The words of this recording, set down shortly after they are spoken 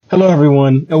Hello,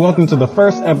 everyone, and welcome to the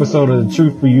first episode of the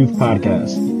Truth for Youth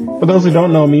podcast. For those who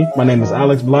don't know me, my name is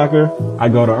Alex Blocker. I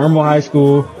go to Irmo High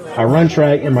School. I run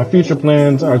track, and my future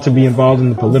plans are to be involved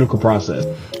in the political process.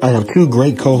 I have two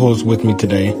great co-hosts with me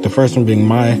today, the first one being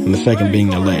Maya and the second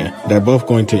being Alea. They're both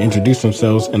going to introduce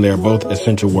themselves, and they are both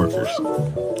essential workers.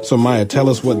 So Maya, tell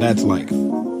us what that's like.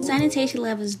 Sanitation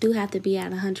levels do have to be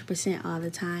at 100% all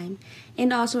the time,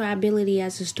 and also our ability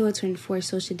as a store to enforce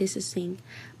social distancing.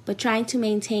 But trying to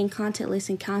maintain contactless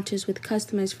encounters with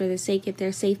customers for the sake of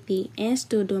their safety and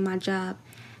still doing my job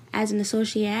as an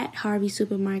associate at Harvey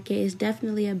Supermarket is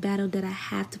definitely a battle that I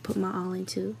have to put my all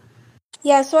into.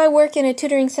 Yeah, so I work in a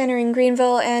tutoring center in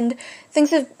Greenville, and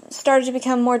things have started to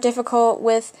become more difficult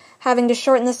with having to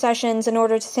shorten the sessions in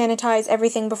order to sanitize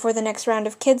everything before the next round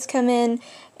of kids come in.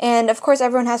 And of course,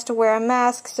 everyone has to wear a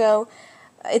mask, so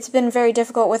it's been very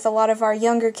difficult with a lot of our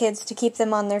younger kids to keep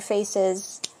them on their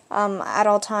faces at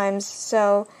all times.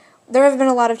 So there have been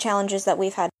a lot of challenges that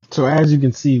we've had. So as you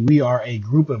can see, we are a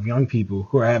group of young people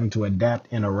who are having to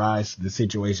adapt and arise to the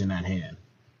situation at hand.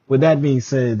 With that being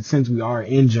said, since we are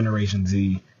in Generation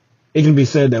Z, it can be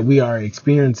said that we are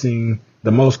experiencing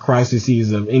the most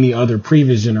crises of any other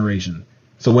previous generation.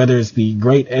 So whether it's the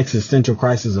great existential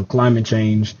crisis of climate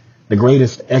change, the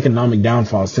greatest economic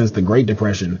downfall since the Great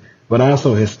Depression, but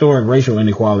also historic racial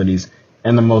inequalities,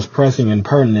 and the most pressing and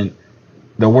pertinent,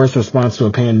 the worst response to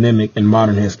a pandemic in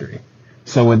modern history.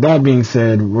 So with that being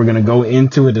said, we're going to go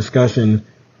into a discussion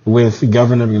with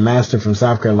Governor McMaster from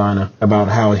South Carolina about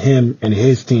how him and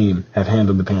his team have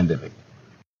handled the pandemic.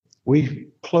 We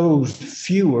closed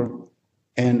fewer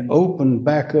and opened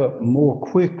back up more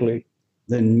quickly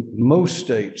than most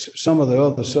states. Some of the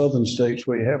other southern states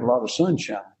where you have a lot of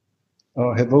sunshine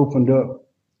have opened up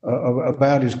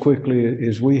about as quickly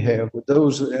as we have. But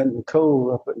those in the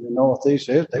cold up in the Northeast,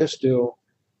 they're still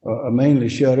mainly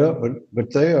shut up,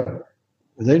 but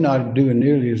they're not doing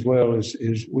nearly as well as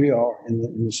we are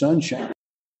in the sunshine.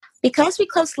 Because we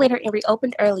closed later and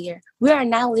reopened earlier, we are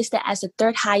now listed as the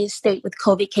third highest state with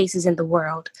COVID cases in the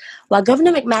world. While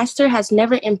Governor McMaster has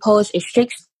never imposed a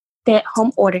strict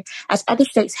stay-at-home order as other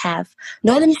states have,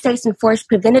 northern states enforced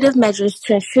preventative measures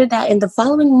to ensure that in the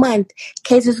following month,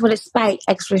 cases would spike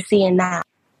as we're seeing now.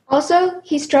 Also,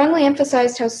 he strongly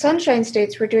emphasized how sunshine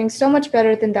states were doing so much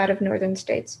better than that of northern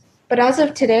states. But as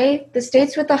of today, the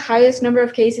states with the highest number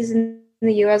of cases in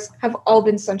the U.S. have all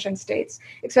been sunshine states,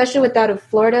 especially with that of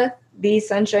Florida, the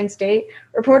sunshine state,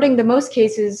 reporting the most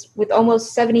cases with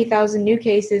almost 70,000 new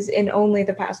cases in only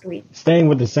the past week. Staying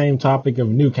with the same topic of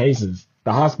new cases,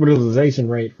 the hospitalization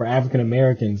rate for African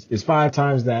Americans is 5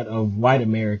 times that of white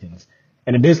Americans.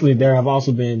 And additionally, there have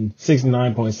also been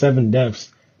 69.7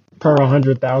 deaths per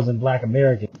 100,000 black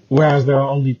Americans, whereas there are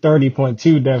only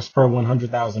 30.2 deaths per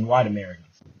 100,000 white Americans.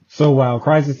 So while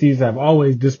crises have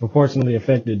always disproportionately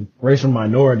affected racial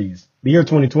minorities, the year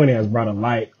 2020 has brought a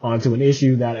light onto an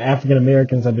issue that African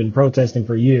Americans have been protesting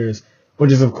for years,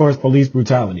 which is of course police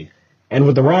brutality. And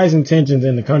with the rising tensions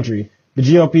in the country, the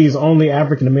GOP's only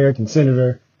African American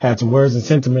senator had some words and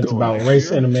sentiments about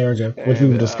race in America, which we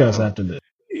will discuss after this.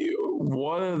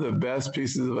 One of the best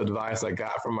pieces of advice I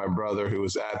got from my brother who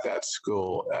was at that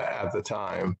school at the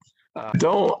time,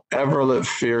 don't ever let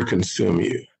fear consume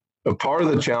you. A part of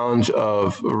the challenge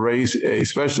of race,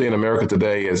 especially in America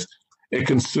today, is it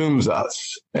consumes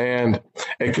us, and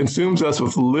it consumes us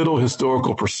with little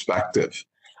historical perspective.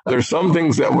 There's some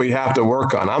things that we have to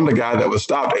work on. I'm the guy that was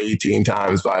stopped 18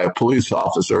 times by police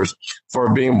officers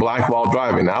for being black while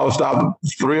driving. I was stopped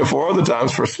 3 or 4 other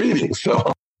times for speeding.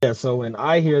 So when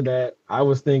I hear that, I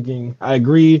was thinking, I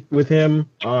agree with him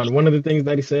on one of the things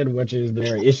that he said, which is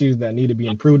there are issues that need to be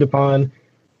improved upon,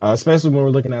 especially when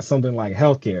we're looking at something like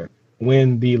healthcare.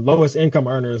 When the lowest income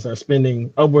earners are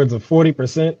spending upwards of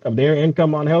 40% of their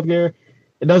income on healthcare,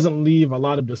 it doesn't leave a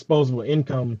lot of disposable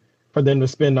income for them to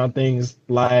spend on things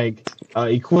like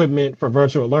equipment for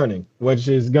virtual learning, which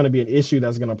is going to be an issue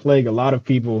that's going to plague a lot of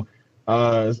people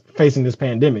facing this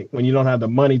pandemic. When you don't have the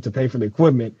money to pay for the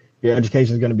equipment, your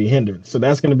education is going to be hindered. So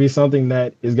that's going to be something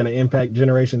that is going to impact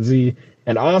Generation Z.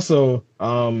 And also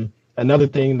another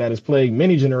thing that has plagued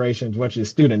many generations, which is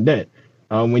student debt.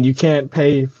 When you can't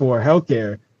pay for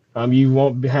healthcare, you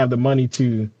won't have the money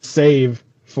to save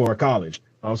for college.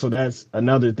 So that's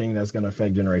another thing that's going to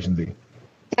affect Generation Z.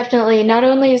 Definitely. Not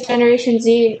only is Generation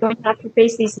Z going to have to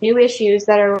face these new issues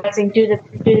that are rising due to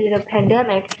the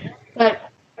pandemic,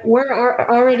 but we're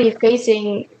already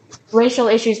facing racial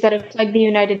issues that have plagued the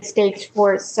United States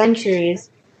for centuries,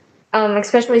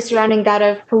 especially surrounding that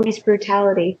of police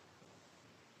brutality.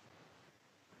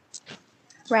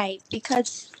 Right,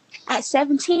 because at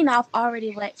 17, I've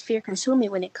already let fear consume me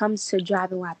when it comes to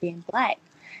driving while being black.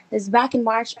 It's back in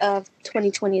March of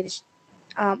 2020.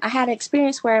 I had an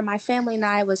experience where my family and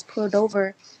I was pulled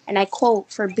over, and I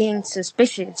quote, for being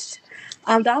suspicious.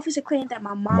 The officer claimed that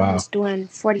my mom was doing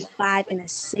 45 in a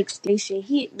 6-station.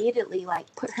 He immediately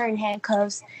put her in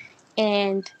handcuffs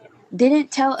and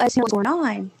didn't tell us what was going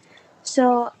on.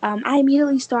 So I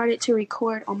immediately started to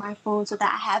record on my phone so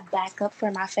that I have backup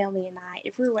for my family and I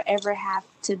if we would ever have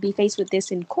to be faced with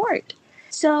this in court.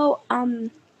 So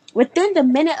within the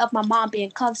minute of my mom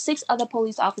being cuffed, 6 other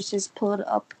police officers pulled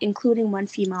up, including one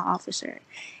female officer.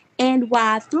 And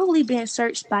while thoroughly being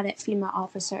searched by that female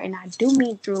officer, and I do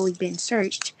mean thoroughly being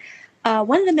searched,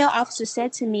 one of the male officers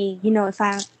said to me, if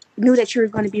I knew that you were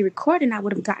going to be recording, I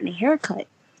would have gotten a haircut.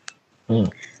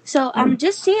 So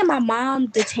just seeing my mom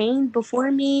detained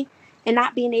before me and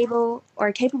not being able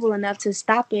or capable enough to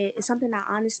stop it is something I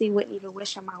honestly wouldn't even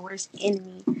wish on my worst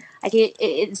enemy.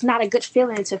 It's not a good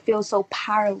feeling to feel so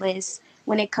powerless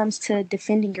when it comes to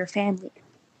defending your family.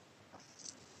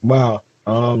 Wow.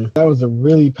 That was a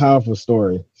really powerful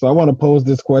story. So I want to pose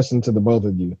this question to the both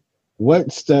of you.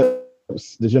 What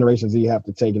steps the Generation Z have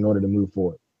to take in order to move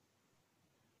forward?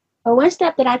 Well, one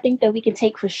step that I think that we can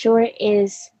take for sure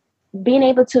is being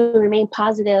able to remain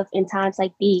positive in times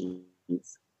like these.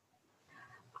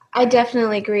 I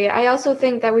definitely agree. I also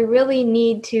think that we really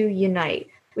need to unite.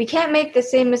 We can't make the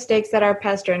same mistakes that our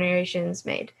past generations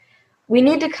made. We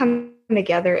need to come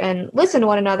together and listen to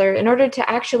one another in order to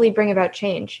actually bring about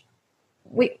change.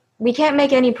 We can't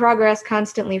make any progress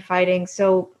constantly fighting,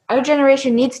 so our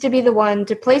generation needs to be the one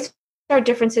to place our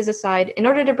differences aside in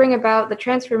order to bring about the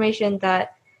transformation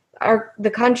that the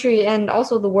country and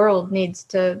also the world needs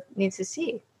to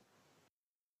see.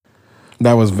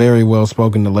 That was very well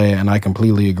spoken, Nalea, and I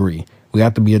completely agree. We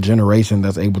have to be a generation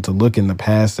that's able to look in the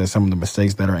past at some of the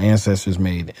mistakes that our ancestors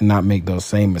made and not make those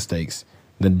same mistakes.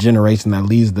 The generation that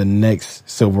leads the next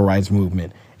civil rights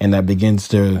movement and that begins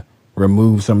to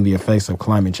remove some of the effects of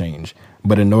climate change.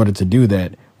 But in order to do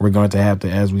that, we're going to have to,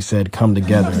 as we said, come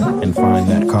together and find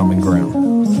that common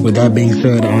ground. With that being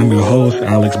said, I'm your host,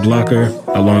 Alex Blocker,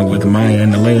 along with Maya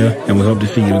and Nalea, and we hope to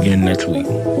see you again next week.